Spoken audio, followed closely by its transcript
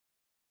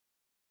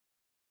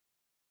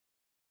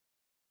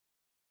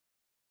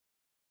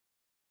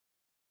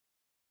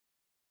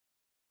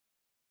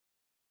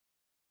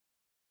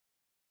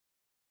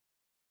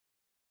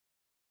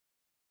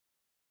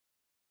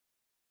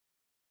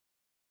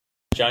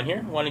John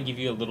here. I want to give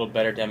you a little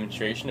better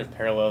demonstration of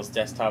Parallels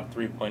Desktop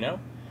 3.0,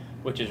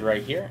 which is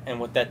right here. And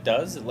what that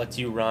does, it lets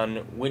you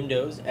run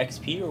Windows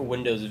XP or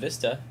Windows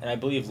Vista, and I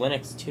believe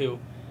Linux too,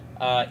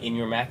 in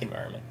your Mac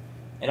environment.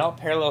 And all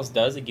Parallels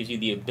does, it gives you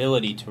the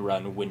ability to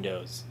run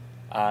Windows.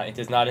 It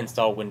does not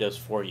install Windows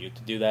for you.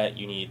 To do that,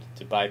 you need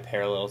to buy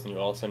Parallels, and you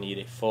also need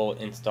a full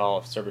install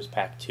of Service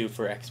Pack 2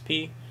 for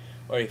XP,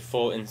 or a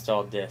full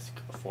install disk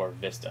for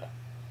Vista.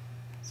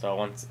 So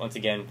once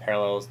again,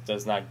 Parallels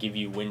does not give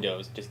you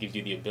Windows, it just gives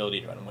you the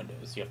ability to run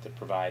Windows. You have to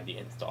provide the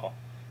install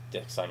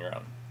disks on your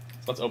own.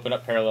 So let's open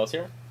up Parallels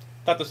here.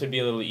 Thought this would be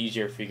a little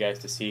easier for you guys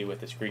to see with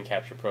the screen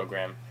capture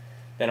program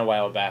than a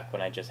while back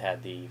when I just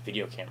had the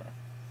video camera.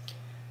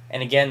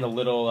 And again, the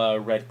little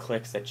red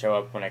clicks that show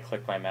up when I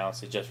click my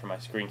mouse is just from my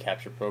screen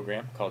capture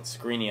program called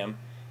Screenium.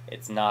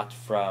 It's not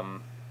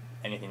from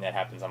anything that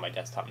happens on my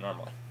desktop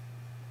normally.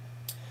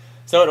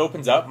 So it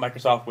opens up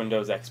Microsoft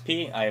Windows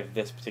XP. I have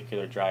this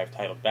particular drive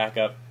titled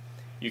Backup.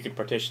 You can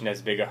partition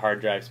as big a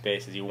hard drive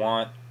space as you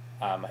want.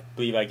 I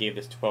believe I gave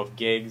this 12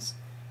 gigs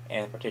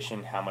and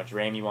partition how much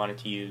RAM you wanted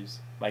to use.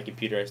 My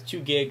computer has 2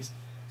 gigs,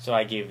 so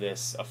I gave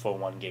this a full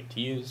 1 gig to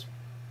use.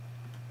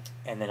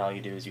 And then all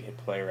you do is you hit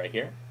play right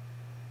here.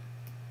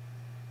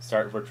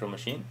 Start virtual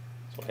machine.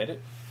 So we'll hit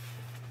it.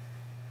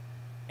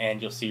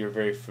 And you'll see your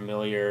very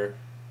familiar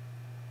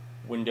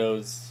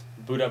Windows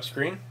boot up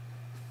screen.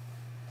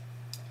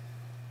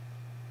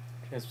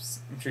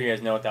 I'm sure you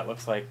guys know what that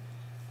looks like.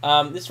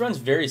 This runs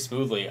very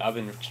smoothly. I've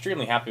been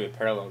extremely happy with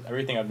Parallels.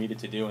 Everything I've needed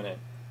to do in it,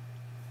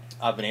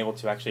 I've been able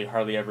to actually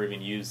hardly ever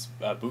even use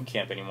Boot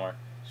Camp anymore,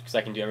 because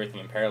I can do everything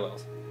in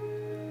Parallels.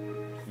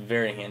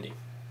 Very handy.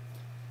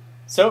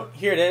 So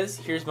here it is.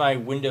 Here's my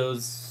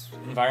Windows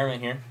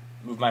environment here.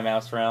 Move my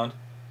mouse around,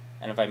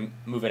 and if I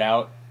move it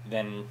out,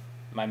 then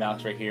my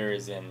mouse right here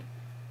is in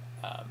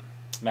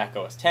Mac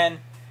OS X,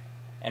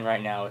 and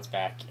right now it's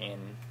back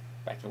in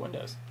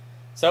Windows.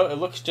 So it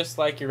looks just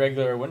like your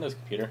regular Windows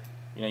computer.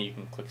 You know, you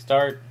can click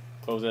start,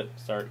 close it,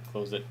 start,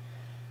 close it.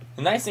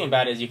 The nice thing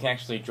about it is you can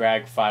actually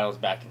drag files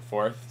back and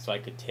forth. So I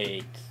could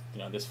take,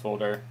 this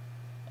folder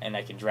and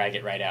I can drag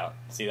it right out.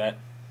 See that?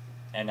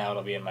 And now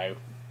it'll be in my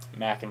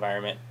Mac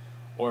environment,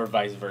 or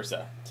vice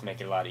versa, to make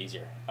it a lot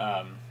easier.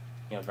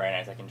 Very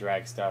nice. I can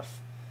drag stuff,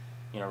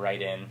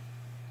 right in,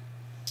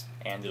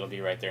 and it'll be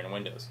right there in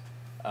Windows,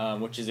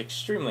 which is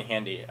extremely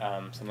handy.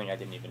 Something I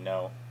didn't even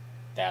know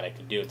that I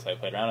could do until I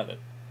played around with it.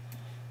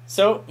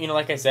 So,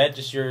 like I said,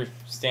 just your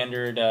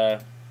standard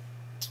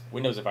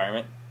Windows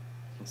environment.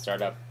 You can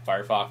start up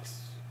Firefox,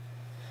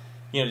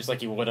 just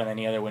like you would on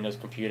any other Windows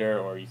computer,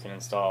 or you can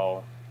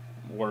install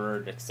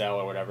Word, Excel,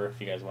 or whatever if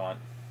you guys want.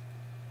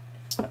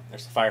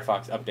 There's the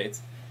Firefox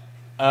updates.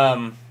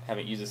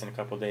 Haven't used this in a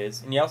couple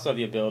days. And you also have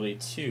the ability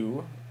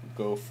to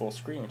go full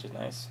screen, which is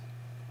nice.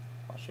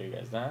 I'll show you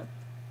guys that.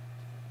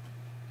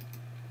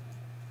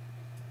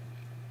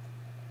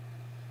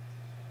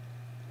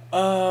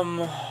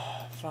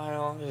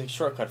 File. There's a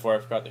shortcut for it.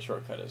 I forgot the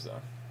shortcut is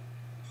though.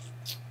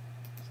 So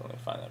let me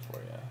find that for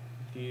you.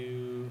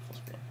 View full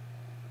screen.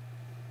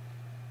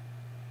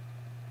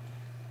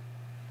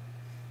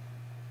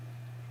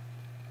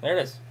 There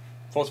it is.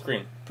 Full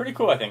screen. Pretty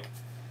cool, I think.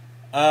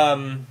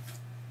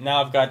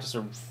 Now I've got just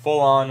a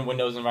full-on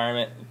Windows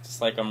environment. It's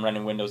just like I'm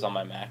running Windows on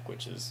my Mac,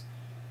 which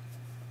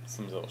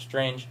seems a little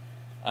strange.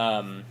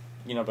 But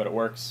it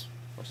works,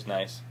 which is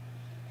nice.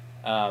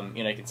 I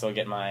can still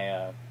get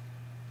my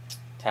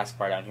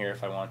taskbar down here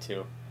if I want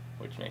to,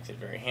 which makes it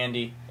very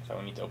handy if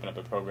I need to open up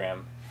a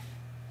program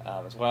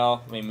as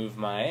well. Let me move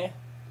my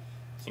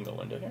single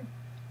window here.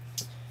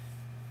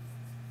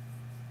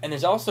 And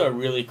there's also a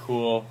really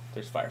cool,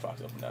 there's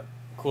Firefox opened up,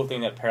 cool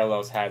thing that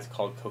Parallels has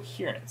called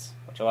Coherence,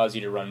 which allows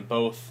you to run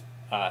both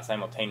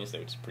simultaneously,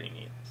 which is pretty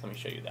neat. So let me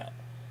show you that.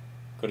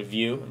 Go to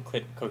View and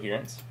click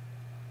Coherence.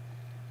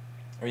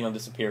 Everything will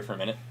disappear for a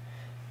minute.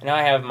 And now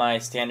I have my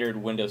standard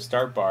Windows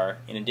start bar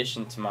in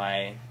addition to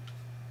my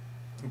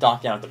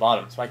dock down at the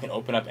bottom, so I can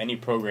open up any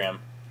program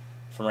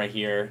from right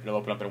here. It'll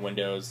open up in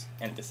Windows,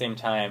 and at the same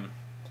time,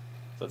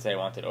 so let's say I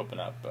wanted to open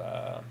up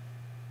a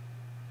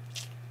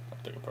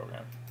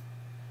program.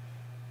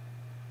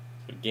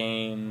 So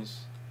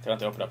games. So I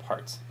want to open up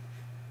Hearts.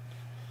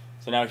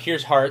 So now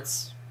here's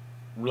Hearts.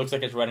 Looks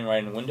like it's running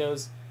right in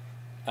Windows.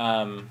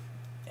 And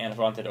if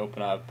I wanted to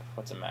open up,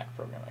 what's a Mac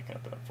program I can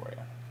open up for you?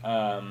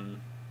 I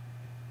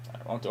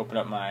want to open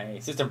up my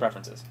system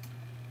preferences.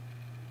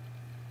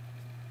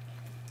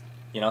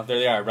 There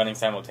they are, running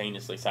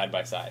simultaneously, side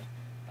by side.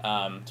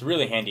 It's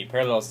really handy.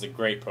 Parallels is a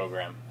great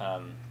program.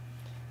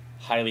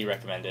 Highly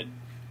recommended.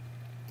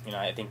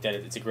 I think that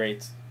it's a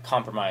great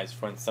compromise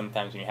for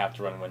sometimes when you have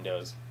to run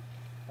Windows,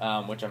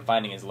 which I'm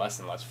finding is less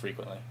and less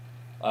frequent.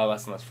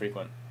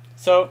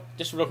 So,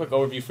 just a real quick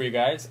overview for you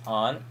guys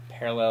on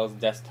Parallels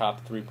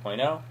Desktop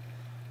 3.0.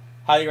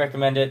 Highly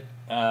recommend it.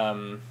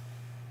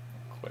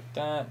 Quit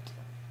that.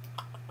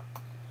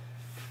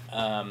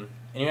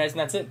 Anyways, and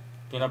that's it.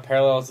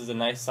 Parallels is a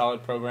nice,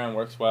 solid program,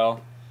 works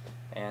well,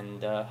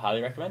 and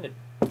highly recommended.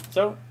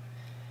 So,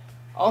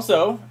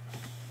 also,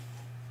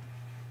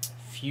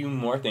 few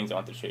more things I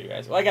want to show you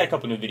guys. Well, I got a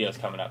couple new videos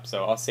coming up,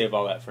 so I'll save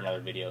all that for another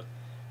video.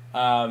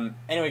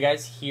 Anyway,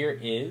 guys, here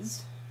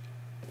is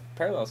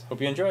Parallels.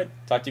 Hope you enjoyed.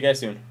 Talk to you guys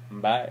soon.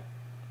 Bye.